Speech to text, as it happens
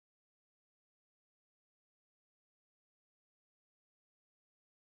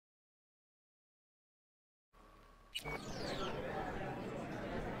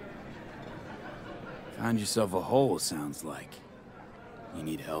Found yourself a hole, sounds like. You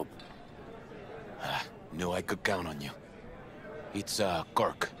need help? Knew I could count on you. It's,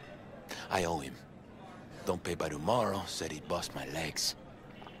 Kirk. I owe him. Don't pay by tomorrow, said he'd bust my legs.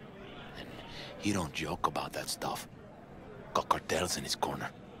 And he don't joke about that stuff. Got cartels in his corner.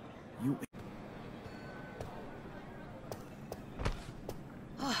 You...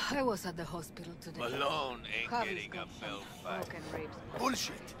 I was at the hospital today. Malone ain't getting a belt fight.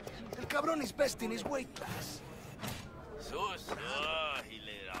 Bullshit. El cabrón is best in his weight class. Sus, he lit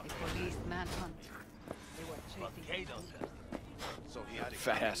it up. The police manhunt. They were chasing him. So he had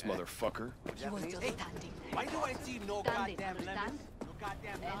Fat-ass motherfucker. He was just standing there. Why do I see no Standing, goddamn understand? lemons? No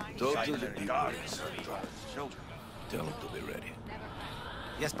goddamn lines? Talk to the people. children. Tell them to be ready.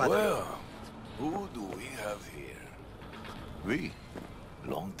 Yes, padre. Well, who do we have here? We?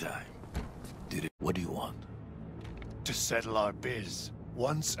 Long time. Did it? What do you want? To settle our biz,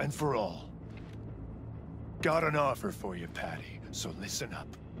 once and for all. Got an offer for you, Patty, so listen up.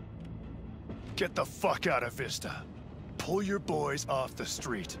 Get the fuck out of Vista. Pull your boys off the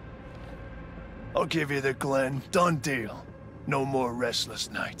street. I'll give you the Glen. Done deal. No more restless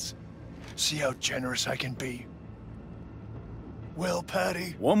nights. See how generous I can be? Well,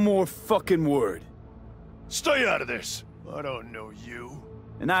 Patty? One more fucking word. Stay out of this. I don't know you.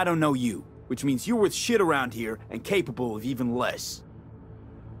 And I don't know you, which means you're worth shit around here and capable of even less.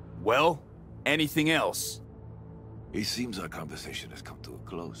 Well, anything else? It seems our conversation has come to a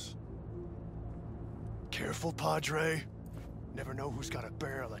close. Careful, Padre. Never know who's got a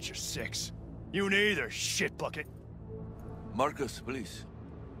barrel at your six. You neither, shit bucket. Marcus, please.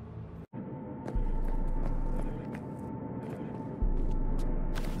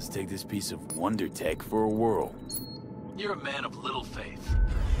 Let's take this piece of wonder tech for a whirl. You're a man of little faith.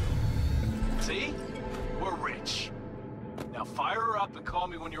 See? We're rich. Now fire her up and call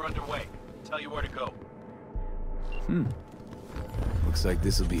me when you're underway. Tell you where to go. Looks like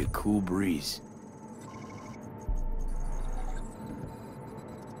this'll be a cool breeze.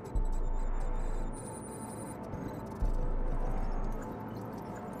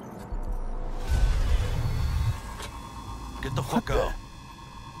 Get the fuck out.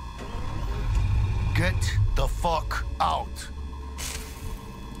 Get the fuck out.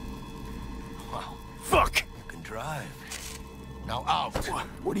 Wow. Fuck! You can drive. Now out.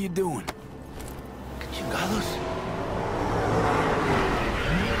 What are you doing? Chingados.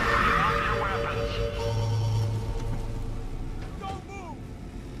 Don't move!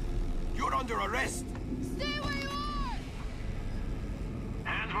 You're under arrest. Stay where you are!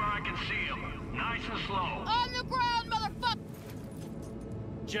 Hands where I can see them. Nice and slow. On the ground, motherfucker!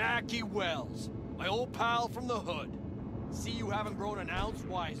 Jackie Wells, my old pal from the hood. See you haven't grown an ounce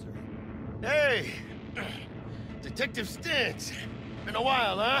wiser. Hey! Detective Stintz. Been a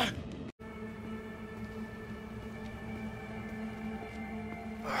while, huh?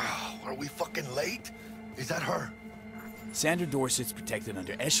 Are we fucking late? Is that her? Sandra Dorset's protected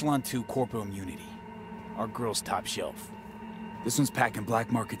under Echelon 2 Corpo Immunity. Our girl's top shelf. This one's packing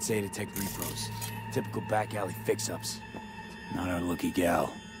black market Cybertech repros. Typical back alley fix-ups. Not our lucky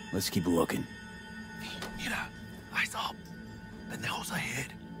gal. Let's keep looking. Mira, eyes up. Pendejos ahead.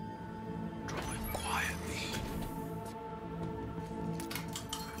 Drive quietly.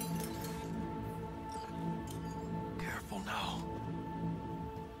 Careful now.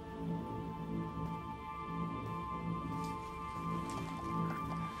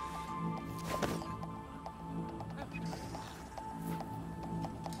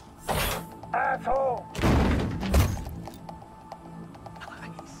 Asshole! Nice.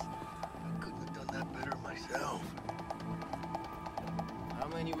 I couldn't have done that better myself. How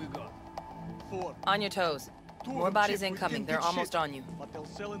many we got? 4. On your toes. More bodies incoming. They're almost on you. But they'll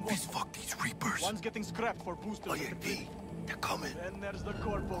sell in Please fuck these reapers. One's getting scrapped for boosters. Oh yeah, D. They're coming. Then there's the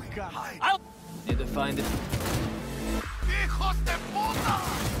corporal gun. Hide. Need to find it. Hijos de puta!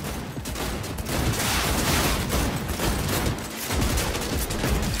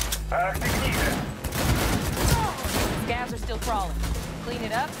 Scavs are still crawling. Clean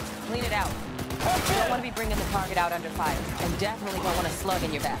it up, clean it out. You don't want to be bringing the target out under fire. And definitely don't want a slug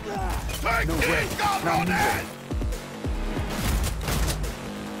in your back. No way. Not me.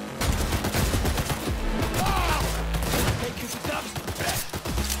 Take you to dubs.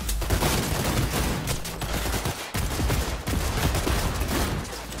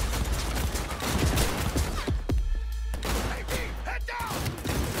 Head down!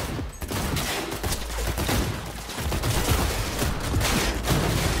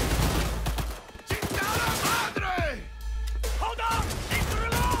 Chingada madre! Hold on! Need to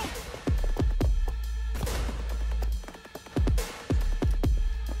reload!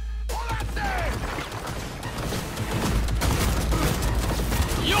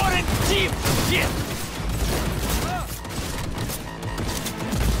 Deep shit!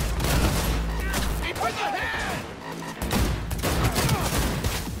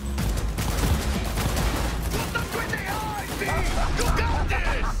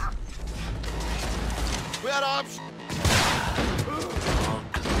 We had options.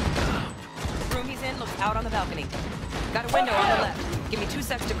 Room he's in looks out on the balcony. Got a window on the left. Give me 2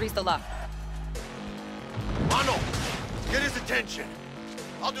 seconds to grease the lock. Mano, get his attention.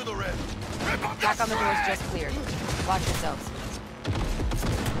 I'll do the rest. Back on the door's just cleared. Watch yourselves.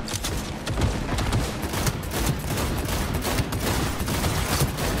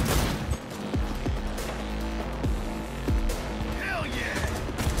 Hell yeah!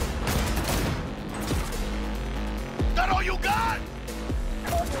 That all you got?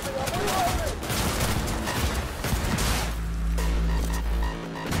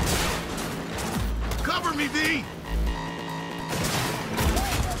 Cover me, V!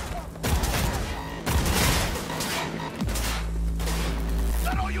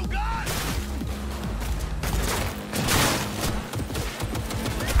 That all you got?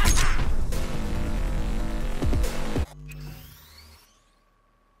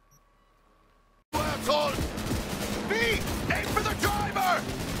 Asshole! V! Aim for the driver!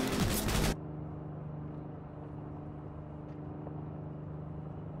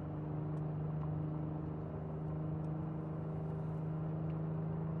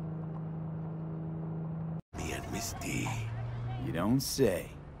 Me and Miss D. You don't say.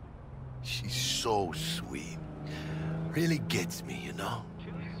 She's so sweet. Really gets me, you know?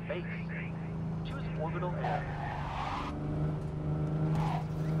 Choose space. Choose orbital air.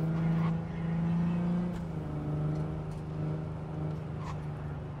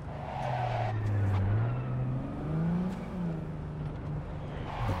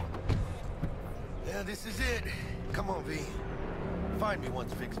 Yeah, this is it. Come on, V. Find me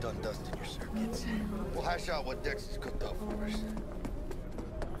once Vic's done dusting your circuits. We'll hash out what Dex has cooked up for us.